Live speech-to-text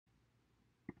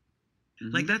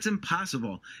Like, that's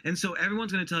impossible. And so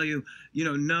everyone's going to tell you,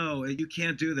 no, you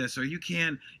can't do this, or you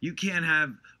can't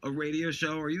have a radio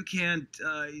show, or you can't,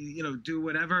 do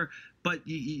whatever. But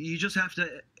you just have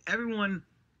to. Everyone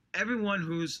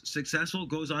who's successful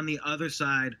goes on the other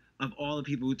side of all the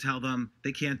people who tell them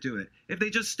they can't do it. If they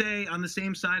just stay on the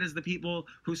same side as the people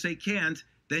who say can't,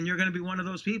 then you're going to be one of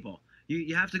those people.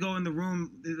 You have to go in the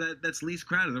room that's least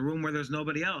crowded, the room where there's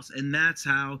nobody else, and that's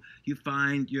how you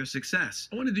find your success.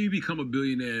 I wonder, do you become a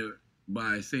billionaire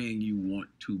by saying you want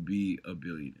to be a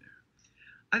billionaire?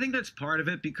 I think that's part of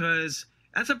it, because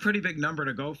that's a pretty big number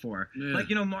to go for. Yeah. Like,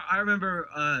 I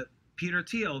remember Peter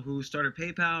Thiel, who started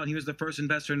PayPal, and he was the first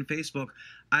investor in Facebook.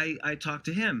 I talked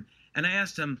to him, and I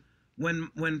asked him,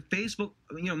 when Facebook,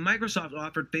 Microsoft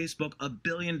offered Facebook $1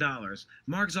 billion.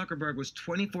 Mark Zuckerberg was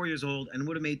 24 years old and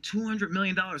would have made $200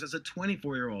 million as a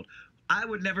 24-year-old. I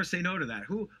would never say no to that.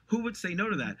 Who would say no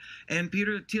to that? And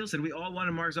Peter Thiel said, we all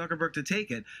wanted Mark Zuckerberg to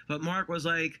take it, but Mark was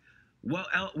like, well,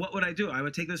 what would I do? I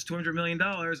would take this $200 million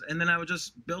and then I would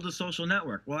just build a social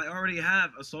network. Well, I already have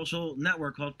a social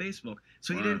network called Facebook.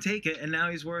 So he didn't take it, and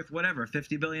now he's worth whatever,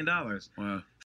 $50 billion. Wow.